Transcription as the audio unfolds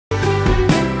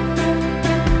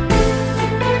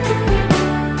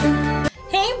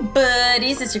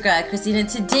Sister Girl AyChristene, and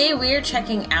today we are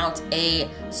checking out a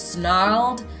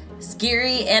snarled,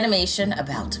 scary animation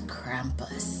about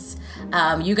Krampus.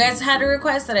 You guys had a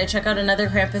request that I check out another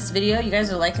Krampus video. You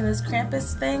guys are liking this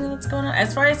Krampus thing that's going on?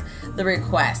 As far as the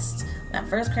request, that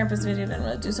first Krampus video didn't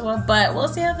really do so well, but we'll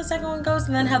see how the second one goes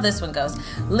and then how this one goes.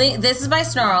 This is by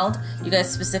Snarled. You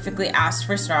guys specifically asked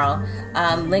for Snarl.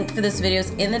 Link for this video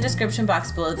is in the description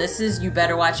box below. This is You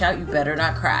Better Watch Out, You Better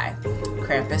Not Cry.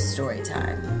 Krampus story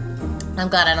time. I'm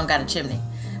glad I don't got a chimney.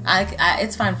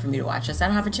 It's fine for me to watch this. I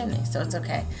don't have a chimney, so it's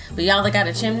okay. But y'all that got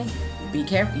a chimney, be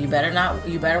careful. You better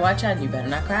watch out and you better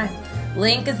not cry.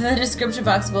 Link is in the description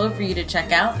box below for you to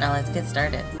check out. Now let's get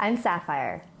started. I'm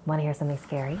Sapphire. Want to hear something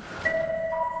scary?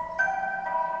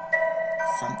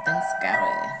 Something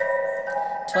scary.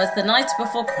 'Twas the Night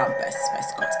Before Krampus by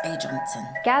Scott A. Johnson.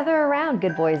 Gather around,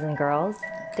 good boys and girls.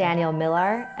 Daniel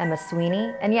Millar, Emma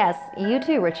Sweeney, and yes, you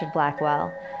too, Richard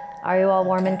Blackwell. Are you all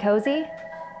warm and cozy?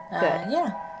 Good.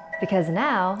 Yeah. Because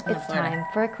now it's time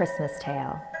for A Christmas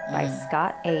Tale by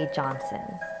Scott A. Johnson.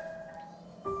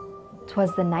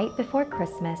 'Twas the night before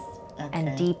Christmas,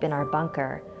 and deep in our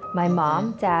bunker, my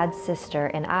mom, dad, sister,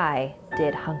 and I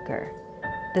did hunker.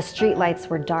 The streetlights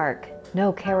were dark,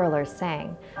 no carolers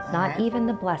sang, not even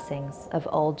the blessings of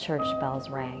old church bells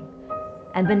rang.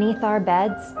 And beneath our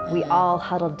beds, we all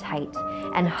huddled tight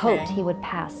and hoped he would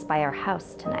pass by our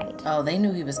house tonight. Oh, they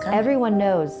knew he was coming. Everyone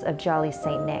knows of Jolly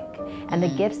St. Nick and the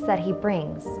gifts that he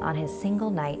brings on his single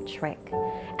night trick,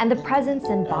 and the presents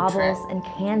and baubles and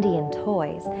candy and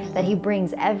toys that he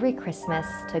brings every Christmas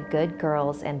to good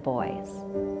girls and boys.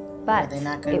 But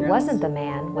it wasn't the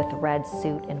man with red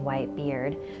suit and white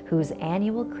beard whose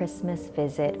annual Christmas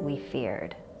visit we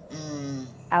feared.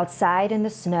 Outside in the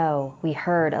snow, we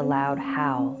heard a loud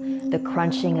howl, the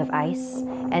crunching of ice,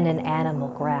 and an animal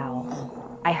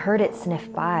growl. I heard it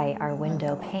sniff by our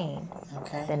window pane,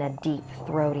 then a deep,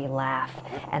 throaty laugh,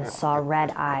 and saw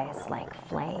red eyes like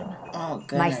flame. Oh,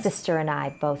 goodness. My sister and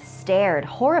I both stared,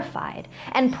 horrified,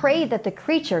 and prayed that the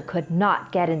creature could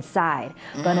not get inside.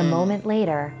 But a moment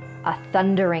later, a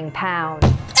thundering pound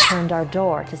turned our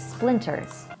door to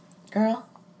splinters. Girl,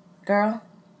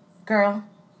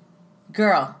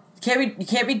 you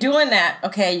can't be doing that.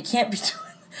 Okay, you can't be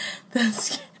doing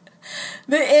that.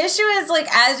 The issue is, like,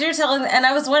 as you're telling, and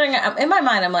I was wondering, in my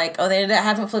mind, I'm like, oh, they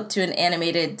haven't flipped to an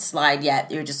animated slide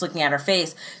yet. You're just looking at her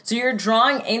face. So you're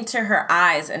drawing into her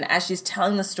eyes, and as she's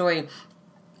telling the story,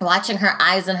 watching her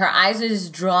eyes, and her eyes are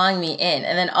just drawing me in.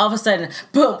 And then all of a sudden,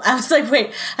 boom, I was like,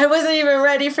 wait, I wasn't even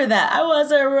ready for that. I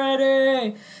wasn't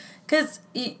ready. Because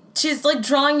she's like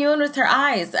drawing you in with her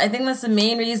eyes. I think that's the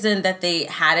main reason that they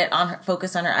had it on her,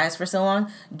 focus on her eyes for so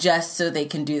long, just so they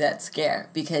can do that scare.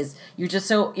 Because you're just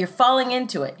you're falling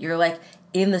into it. You're like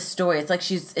in the story. It's like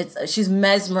she's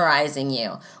mesmerizing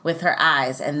you with her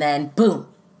eyes, and then boom,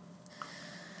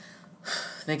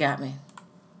 they got me.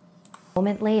 A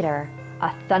moment later,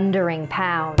 a thundering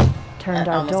pound turned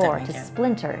our door to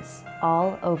splinters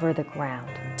all over the ground.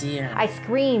 Dear. I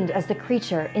screamed as the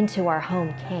creature into our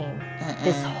home came.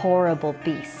 This horrible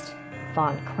beast,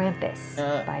 Von Krampus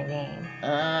by name.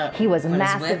 He was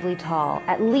massively tall,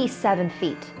 at least 7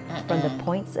 feet, from the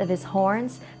points of his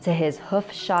horns to his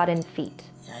hoof-shodden feet.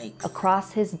 Yikes.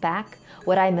 Across his back,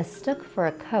 what I mistook for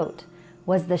a coat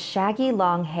was the shaggy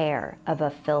long hair of a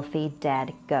filthy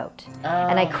dead goat.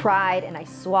 And I cried and I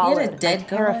swallowed my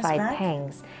terrified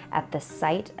pangs at the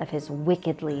sight of his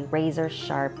wickedly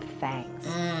razor-sharp fangs.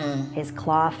 His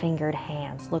claw-fingered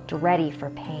hands looked ready for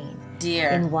pain. Dear.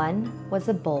 In one was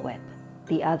a bullwhip,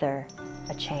 the other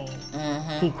a chain.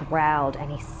 He growled and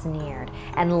he sneered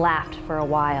and laughed for a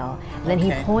while. Then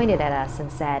he pointed at us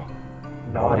and said,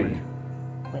 "Naughty,"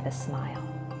 with a smile.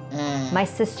 My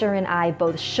sister and I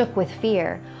both shook with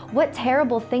fear. What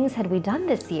terrible things had we done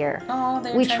this year?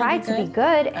 We tried to be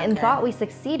good and thought we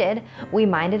succeeded. We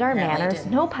minded our manners,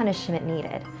 no punishment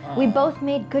needed. We both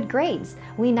made good grades.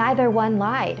 We neither one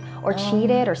lied or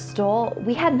cheated or stole.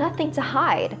 We had nothing to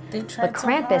hide. But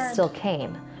Krampus still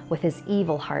came, with his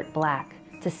evil heart black,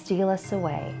 to steal us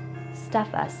away,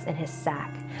 stuff us in his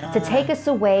sack, to take us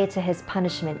away to his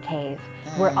punishment cave,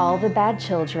 where all the bad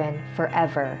children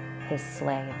forever his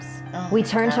slaves. We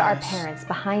turned to our parents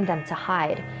behind them to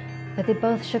hide, but they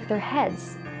both shook their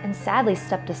heads and sadly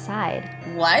stepped aside.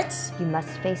 What? You must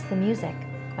face the music,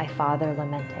 my father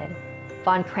lamented.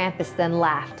 Von Krampus then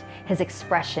laughed, his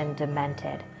expression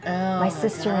demented. My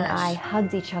sister and I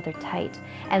hugged each other tight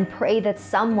and prayed that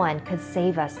someone could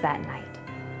save us that night.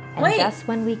 And just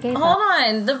when we gave up... Hold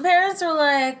on. The parents were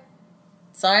like,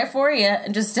 sorry for you,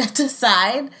 and just stepped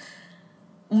aside.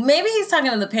 Maybe he's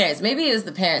talking to the parents. Maybe it was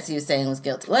the parents he was saying was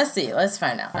guilty. Let's see. Let's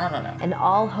find out. I don't know. And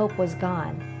all hope was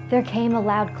gone. There came a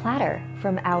loud clatter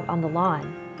from out on the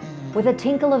lawn. With a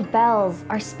tinkle of bells,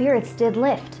 our spirits did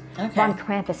lift. Von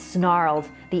Krampus snarled,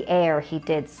 the air he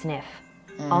did sniff.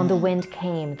 On the wind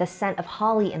came the scent of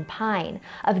holly and pine,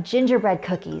 of gingerbread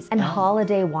cookies and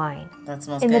holiday wine. That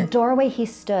smells in good. the doorway he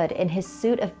stood in his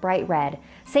suit of bright red.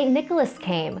 St. Nicholas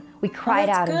came. We cried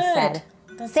out and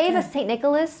said, Save us, St.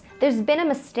 Nicholas. There's been a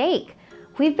mistake.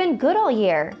 We've been good all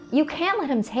year. You can't let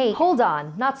him take. Hold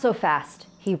on, not so fast.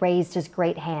 He raised his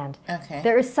great hand.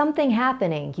 There is something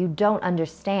happening you don't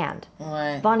understand.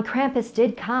 What? Von Krampus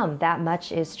did come, that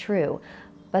much is true.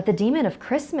 But the demon of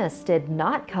Christmas did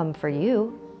not come for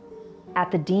you.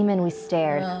 At the demon we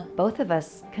stared, both of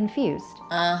us confused.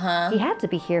 He had to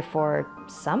be here for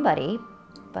somebody,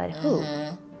 but who?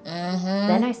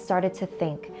 Then I started to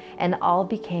think, and all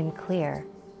became clear.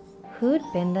 Who'd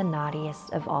been the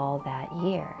naughtiest of all that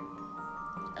year?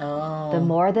 The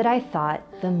more that I thought,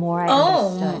 the more I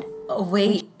understood. Oh,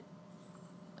 wait.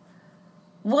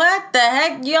 What the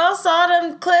heck? Y'all saw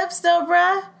them clips though,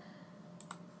 bruh?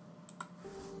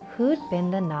 Who'd been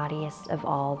the naughtiest of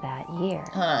all that year?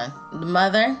 The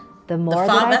mother? The more that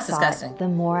I thought, the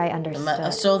more I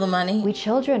understood. Stole the money? We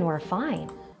children were fine.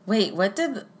 Wait, what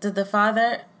did the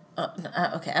father...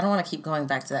 okay, I don't want to keep going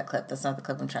back to that clip. That's not the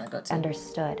clip I'm trying to go to.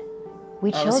 Understood.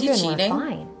 We children were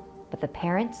fine, but the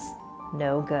parents,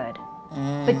 no good.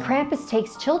 But Krampus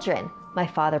takes children, my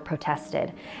father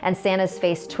protested, and Santa's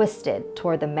face twisted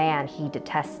toward the man he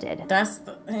detested.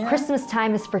 Christmas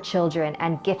time is for children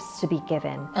and gifts to be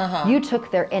given. You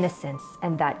took their innocence,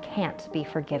 and that can't be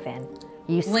forgiven.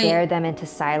 You scared them into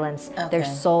silence, their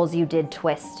souls you did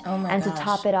twist, and to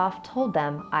top it off told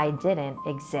them I didn't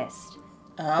exist.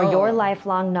 For your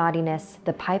lifelong naughtiness,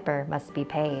 the piper must be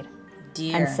paid.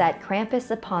 And set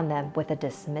Krampus upon them with a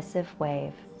dismissive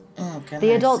wave.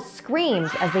 The adults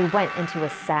screamed as they went into a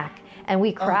sack, and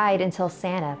we cried until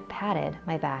Santa patted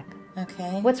my back.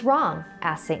 What's wrong?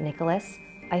 Asked St. Nicholas.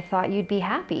 I thought you'd be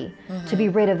happy to be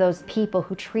rid of those people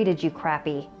who treated you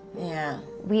crappy.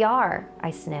 We are,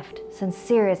 I sniffed,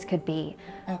 sincere as could be.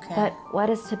 But what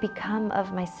is to become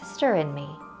of my sister and me?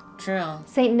 True.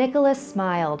 St. Nicholas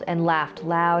smiled and laughed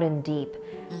loud and deep,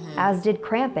 as did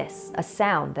Krampus, a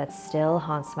sound that still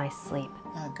haunts my sleep.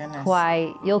 Oh, goodness.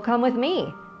 Why, you'll come with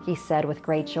me, he said with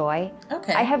great joy.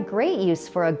 I have great use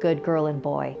for a good girl and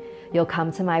boy. You'll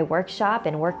come to my workshop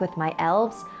and work with my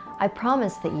elves. I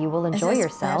promise that you will enjoy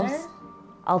yourselves.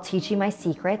 I'll teach you my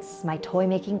secrets, my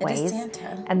toy-making ways,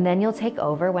 and then you'll take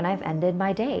over when I've ended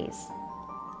my days.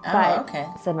 But,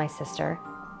 said my sister,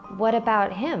 what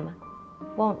about him?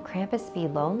 Won't Krampus be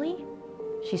lonely?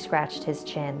 She scratched his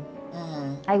chin.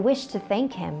 I wish to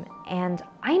thank him, and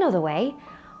I know the way.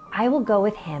 I will go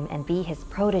with him and be his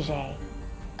protege.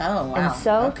 And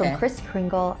so, from Kris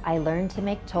Kringle, I learned to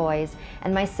make toys,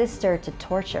 and my sister to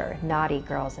torture naughty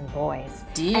girls and boys.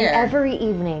 And every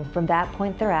evening from that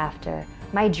point thereafter,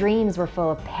 my dreams were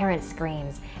full of parent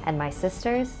screams, and my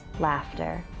sister's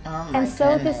laughter. And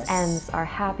so this ends our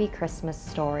happy Christmas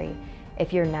story.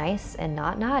 If you're nice and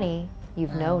not naughty,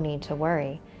 you've no need to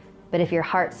worry. But if your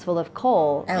heart's full of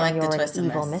coal and you're an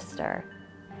evil mister,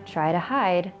 try to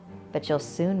hide, but you'll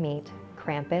soon meet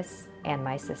Krampus and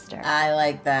my sister. I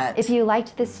like that. If you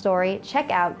liked this story,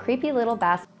 check out Creepy Little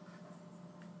Bastard.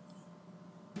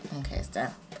 Okay, it's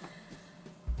done.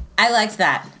 I liked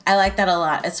that. I like that a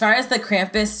lot. As far as the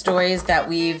Krampus stories that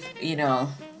we've,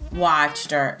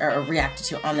 watched or reacted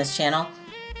to on this channel,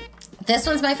 this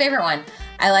one's my favorite one.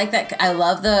 I like that. I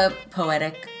love the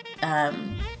poetic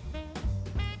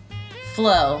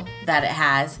flow that it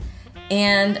has,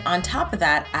 and on top of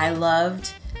that, I love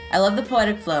the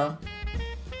poetic flow.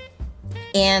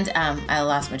 And I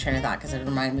lost my train of thought because it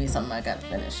reminded me of something I got to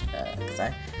finish because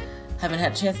I haven't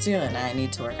had a chance to, and I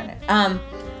need to work on it.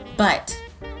 But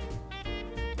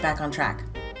back on track.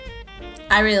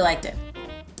 I really liked it.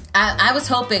 I was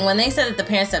hoping when they said that the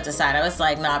parents have to decide, I was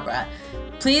like, nah, bruh.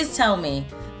 Please tell me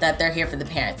that they're here for the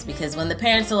parents, because when the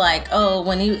parents are like, oh,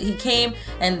 when he came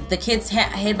and the kids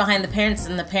hid behind the parents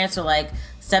and the parents were like,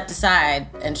 stepped aside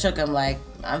and shook him like,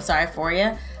 I'm sorry for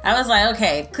you. I was like,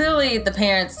 okay, clearly the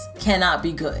parents cannot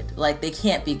be good. Like, they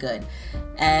can't be good.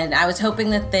 And I was hoping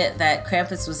that that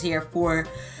Krampus was here for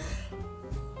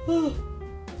the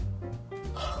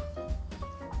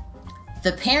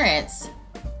parents,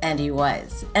 and he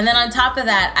was. And then on top of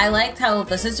that, I liked how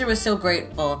the sister was so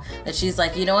grateful that she's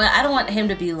like, you know what, I don't want him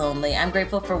to be lonely. I'm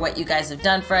grateful for what you guys have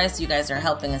done for us. You guys are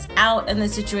helping us out in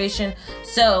this situation.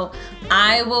 So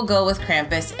I will go with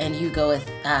Krampus and you go with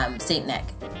Saint Nick.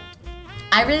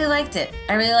 I really liked it.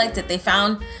 I really liked it. They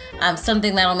found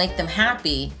something that'll make them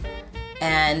happy.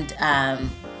 And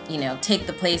you know, take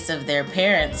the place of their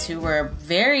parents who were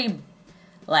very,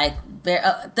 like,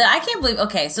 I can't believe,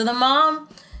 okay, so the mom,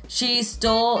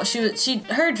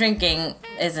 her drinking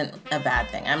isn't a bad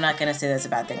thing. I'm not going to say that's a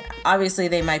bad thing. Obviously,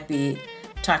 they might be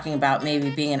talking about maybe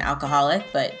being an alcoholic,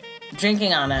 but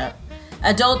drinking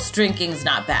adults drinking is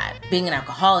not bad. Being an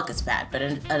alcoholic is bad, but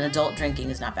an adult drinking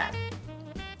is not bad.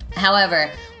 However,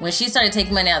 when she started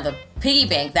taking money out of the piggy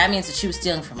bank, that means that she was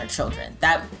stealing from her children.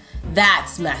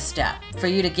 That's messed up. For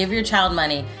you to give your child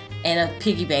money in a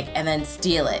piggy bank and then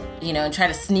steal it, you know, and try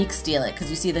to sneak steal it, because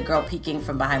you see the girl peeking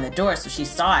from behind the door, so she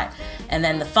saw it. And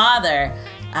then the father,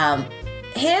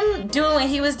 him doing what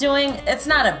he was doing, it's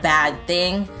not a bad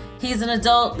thing. He's an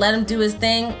adult, let him do his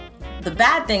thing. The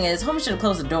bad thing is, homie should have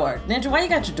closed the door. Ninja, why you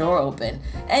got your door open?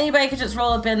 Anybody could just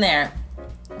roll up in there.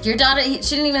 Your daughter, she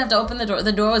didn't even have to open the door.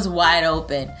 The door was wide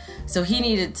open. So he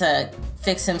needed to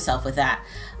fix himself with that,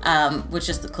 with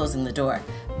just closing the door.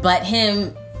 But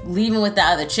him leaving with the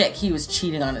other chick, he was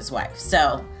cheating on his wife.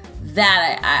 So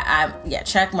that, yeah,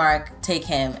 check mark, take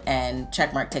him, and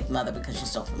check mark, take the mother, because she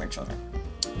stole from her children.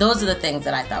 Those are the things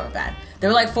that I thought were bad. There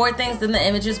were like 4 things in the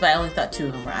images, but I only thought 2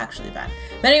 of them were actually bad.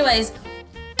 But anyways,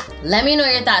 let me know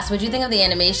your thoughts. What did you think of the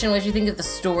animation? What did you think of the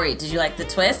story? Did you like the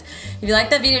twist? If you liked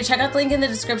that video, check out the link in the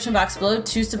description box below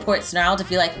to support Snarled.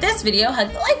 If you like this video, hug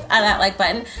the life out of that like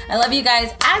button. I love you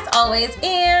guys as always,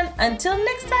 and until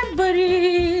next time,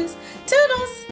 buddies. Toodles!